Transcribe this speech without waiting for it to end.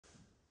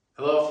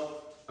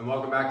Hello, and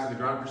welcome back to the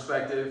Grunt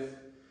Perspective.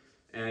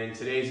 And in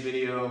today's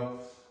video,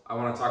 I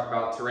want to talk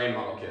about terrain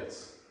model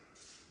kits.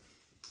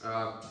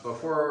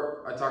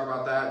 Before I talk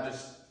about that,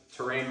 just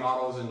terrain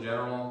models in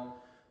general.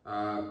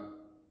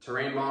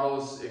 Terrain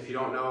models, if you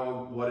don't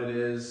know what it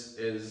is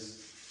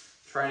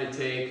trying to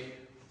take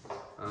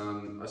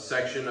a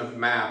section of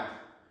map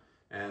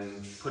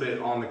and put it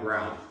on the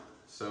ground.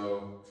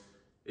 So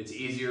it's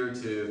easier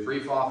to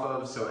brief off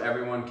of, so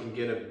everyone can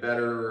get a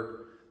better,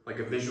 like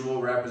a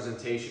visual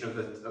representation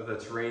of the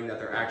terrain that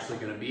they're actually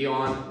going to be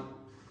on.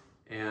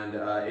 And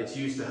it's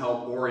used to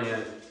help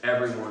orient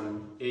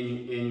everyone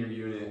in your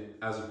unit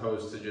as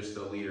opposed to just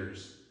the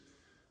leaders.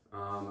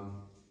 And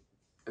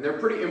they're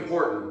pretty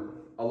important.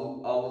 A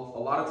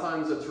lot of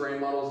times a terrain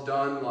model is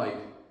done, like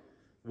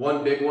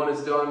one big one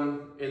is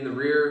done in the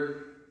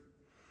rear,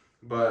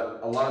 but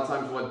a lot of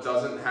times what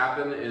doesn't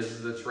happen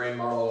is the terrain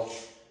model,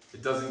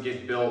 it doesn't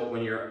get built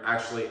when you're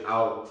actually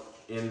out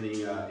in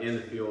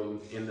the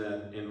field, in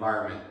the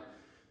environment.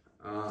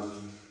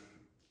 And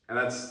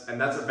that's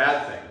a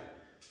bad thing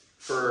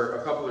for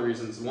a couple of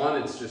reasons. One,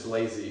 it's just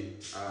lazy.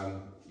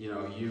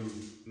 You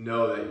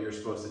know that you're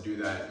supposed to do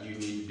that. You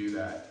need to do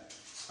that.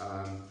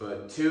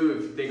 But two,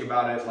 if you think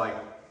about it, like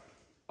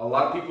a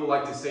lot of people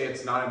like to say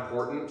it's not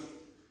important,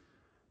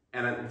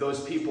 and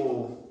those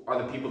people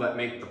are the people that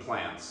make the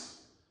plans.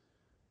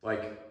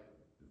 Like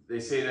they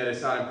say that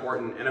it's not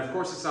important, and of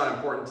course it's not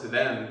important to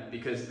them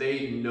because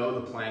they know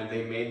the plan,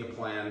 they made the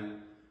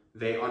plan,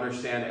 they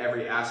understand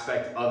every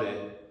aspect of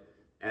it,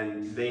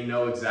 and they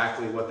know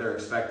exactly what they're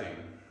expecting.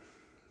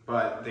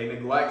 But they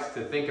neglect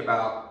to think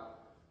about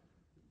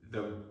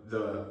the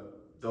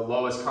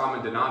lowest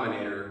common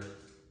denominator,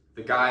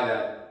 the guy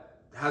that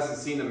hasn't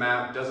seen the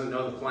map, doesn't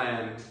know the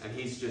plan, and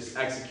he's just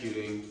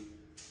executing.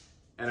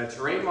 And a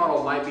terrain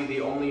model might be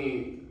the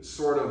only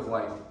sort of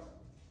like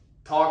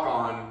talk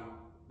on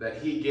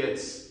that he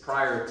gets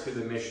prior to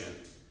the mission.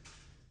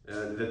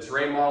 The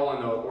terrain model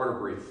and the order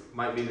brief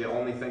might be the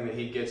only thing that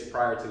he gets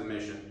prior to the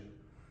mission.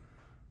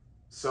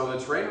 So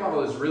the terrain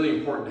model is really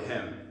important to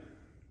him,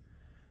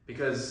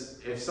 because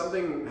if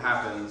something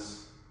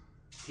happens,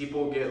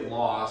 people get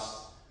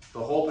lost, the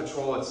whole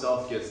patrol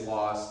itself gets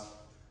lost,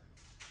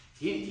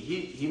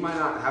 he might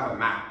not have a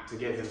map to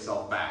get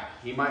himself back.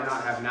 He might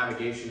not have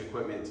navigation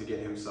equipment to get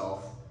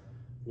himself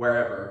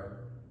wherever.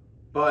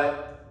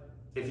 But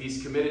if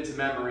he's committed to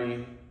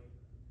memory,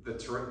 the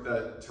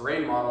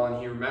terrain model, and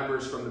he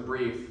remembers from the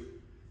brief,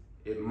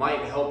 it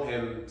might help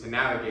him to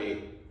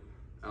navigate,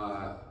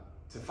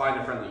 to find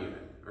a friendly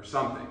unit or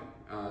something,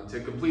 to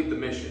complete the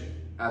mission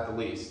at the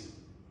least.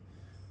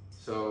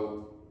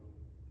 So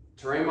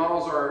terrain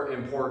models are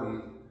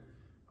important.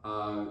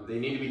 They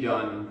need to be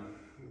done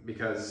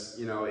because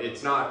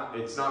it's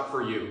not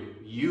for you.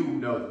 You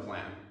know the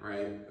plan,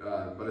 right?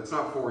 But it's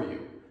not for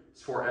you.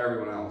 It's for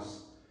everyone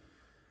else.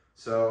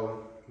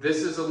 So this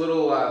is a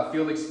little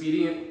field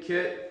expedient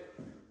kit.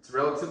 It's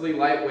relatively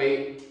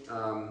lightweight,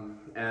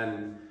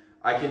 and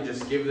I can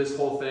just give this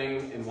whole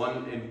thing in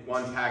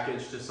one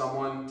package to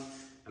someone,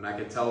 and I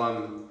can tell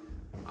them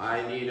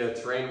I need a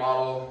terrain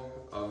model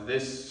of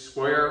this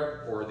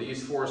square or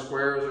these 4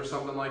 squares or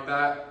something like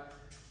that,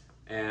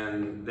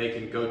 and they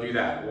can go do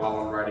that while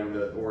I'm writing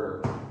the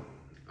order.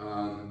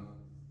 And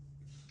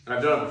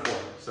I've done it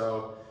before,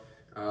 so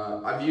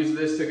I've used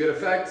this to good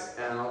effect,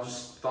 and I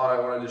just thought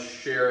I wanted to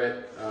share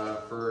it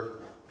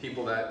for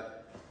people that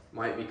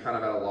might be kind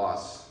of at a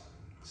loss.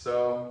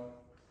 So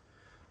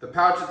the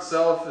pouch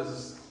itself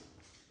is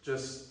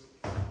just,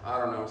 I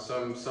don't know,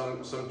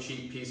 some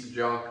cheap piece of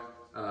junk,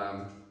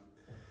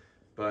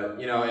 but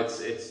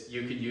it's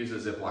you could use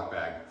a Ziploc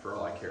bag for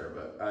all I care.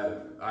 But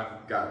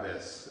I've got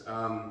this,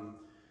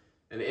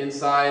 and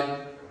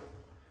inside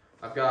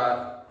I've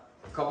got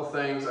a couple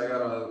things. I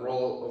got a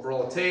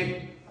roll of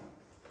tape,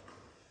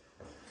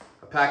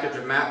 a package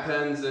of map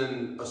pens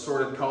in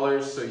assorted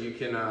colors, so you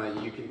can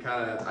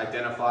kind of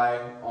identify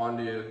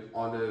onto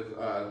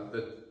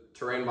the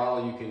terrain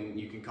model.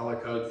 You can color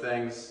code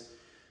things.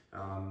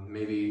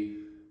 Maybe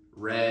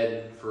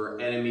red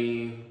for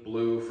enemy,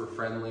 blue for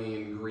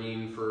friendly, and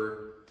green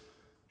for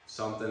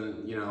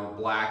something.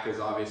 Black is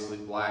obviously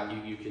black.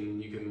 You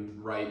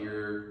can write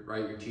your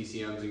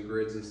TCMs and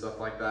grids and stuff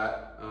like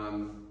that.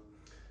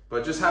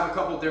 But just have a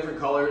couple different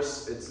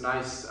colors. It's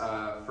nice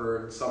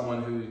for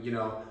someone who,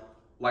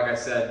 like I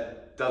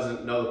said,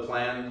 doesn't know the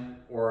plan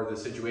or the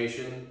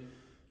situation,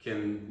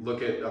 can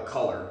look at a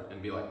color and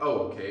be like,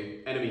 oh, okay,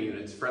 enemy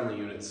units, friendly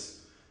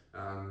units,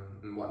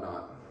 and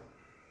whatnot.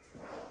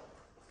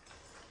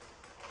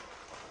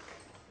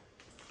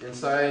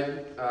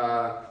 Inside,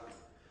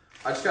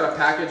 I just got a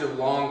package of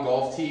long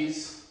golf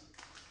tees.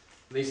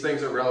 These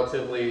things are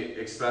relatively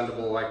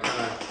expendable. I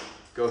kind of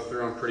go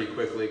through them pretty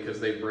quickly because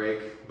they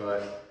break,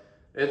 but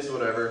it's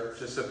whatever.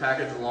 Just a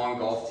package of long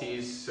golf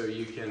tees so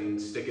you can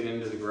stick it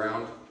into the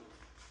ground.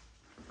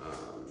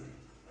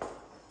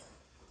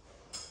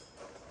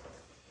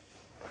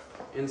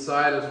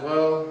 Inside as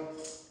well,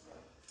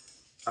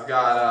 I've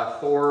got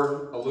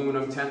 4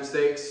 aluminum tent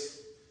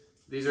stakes.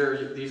 These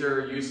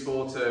are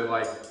useful to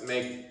like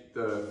make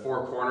make the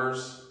 4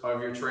 corners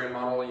of your terrain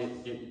model,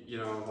 you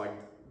know, like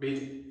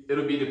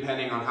it'll be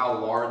depending on how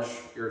large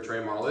your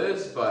terrain model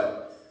is,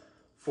 but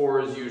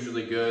 4 is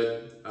usually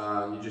good.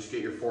 You just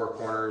get your 4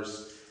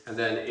 corners, and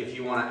then if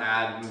you want to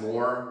add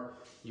more,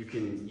 you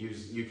can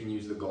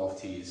use the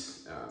golf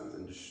tees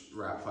and just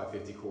wrap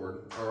 550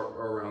 cord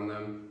around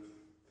them.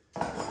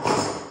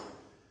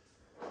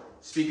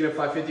 Speaking of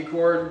 550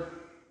 cord,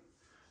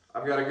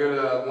 I've got a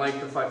good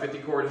length of 550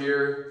 cord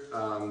here.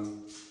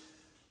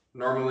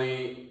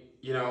 Normally,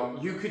 you know,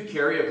 you could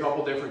carry a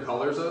couple different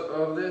colors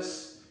of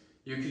this.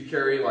 You could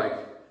carry like,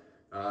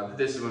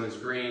 this one is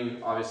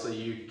green. Obviously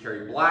you could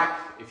carry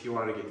black. If you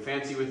wanted to get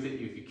fancy with it,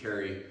 you could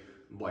carry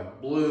like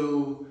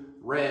blue,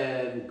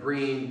 red,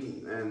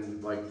 green,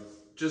 and like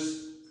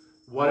just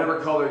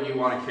whatever color you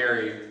want to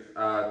carry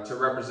to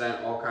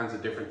represent all kinds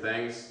of different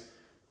things.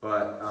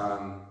 But,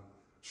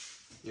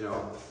 you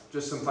know,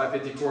 just some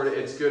 550 cord.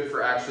 It's good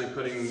for actually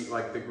putting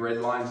like the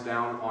grid lines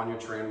down on your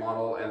terrain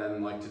model, and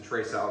then like to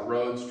trace out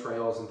roads,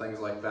 trails, and things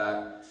like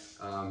that.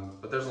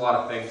 But there's a lot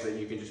of things that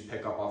you can just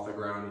pick up off the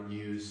ground and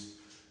use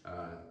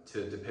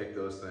to depict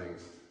those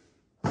things.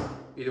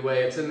 Either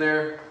way, it's in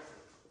there.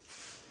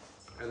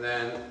 And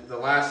then the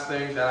last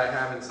thing that I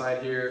have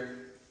inside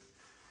here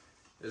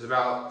is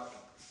about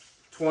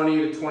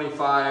 20 to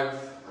 25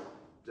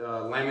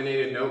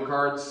 laminated note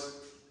cards.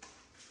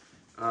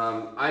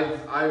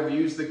 I've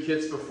used the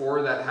kits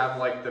before that have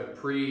like the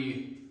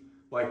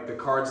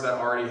cards that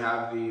already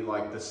have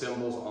the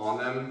symbols on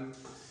them,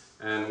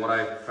 and what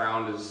I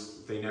found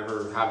is they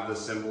never have the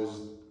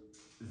symbols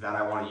that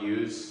I want to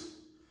use,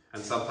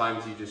 and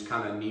sometimes you just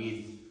kind of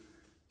need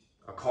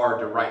a card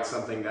to write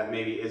something that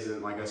maybe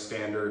isn't like a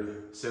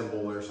standard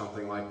symbol or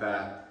something like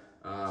that.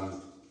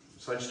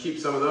 So I just keep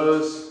some of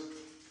those,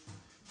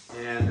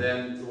 and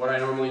then what I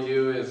normally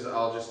do is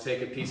I'll just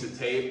take a piece of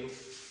tape.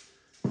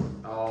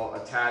 I'll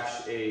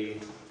attach a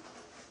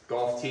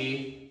golf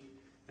tee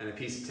and a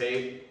piece of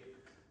tape,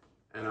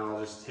 and I'll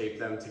just tape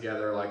them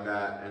together like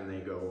that, and they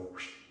go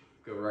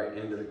right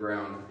into the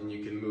ground, and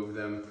you can move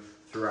them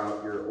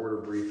throughout your order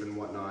brief and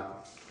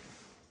whatnot.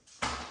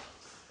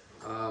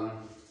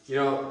 You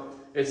know,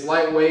 it's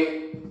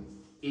lightweight,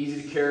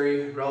 easy to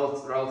carry,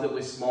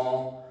 relatively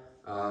small,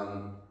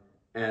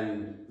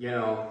 and you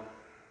know,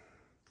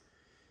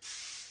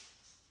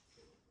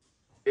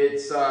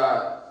 it's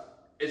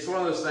one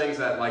of those things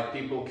that like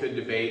people could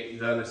debate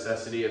the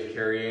necessity of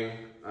carrying,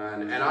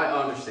 and I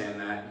understand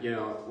that. You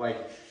know,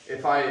 like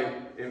if I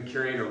am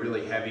carrying a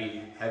really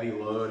heavy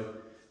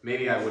load,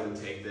 maybe I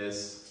wouldn't take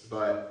this,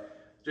 but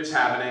just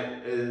having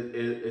it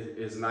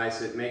is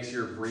nice. It makes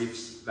your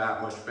briefs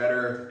that much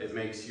better. It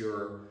makes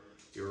your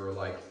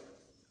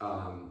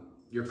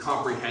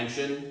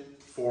comprehension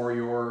for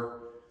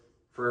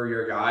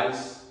your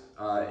guys.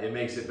 It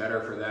makes it better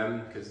for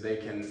them because they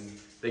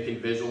can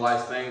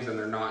visualize things, and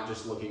they're not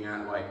just looking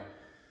at like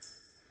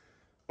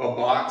a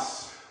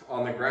box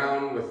on the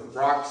ground with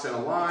rocks in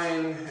a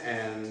line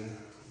and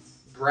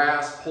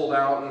grass pulled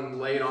out and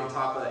laid on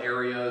top of the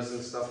areas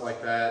and stuff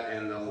like that,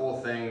 and the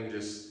whole thing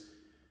just,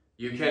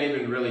 you can't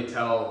even really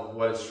tell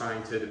what it's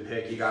trying to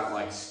depict. You got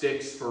like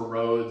sticks for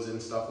roads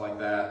and stuff like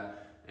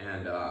that,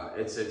 and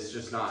it's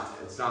just not,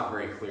 it's not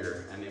very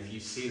clear. And if you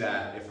see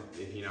that,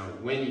 if you know,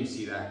 when you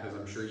see that, because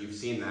I'm sure you've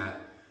seen that,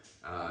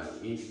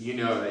 you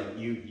know that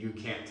you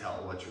can't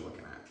tell what you're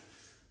looking at.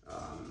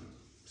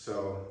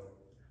 So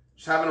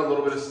just having a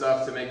little bit of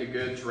stuff to make a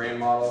good terrain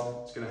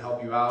model, it's going to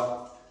help you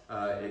out.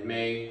 It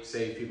may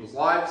save people's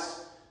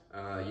lives.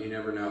 You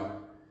never know.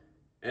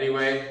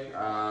 Anyway,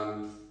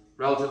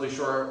 relatively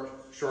short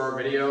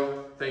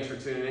video. Thanks for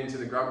tuning in to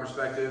The Grunt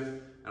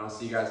Perspective, and I'll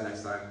see you guys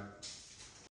next time.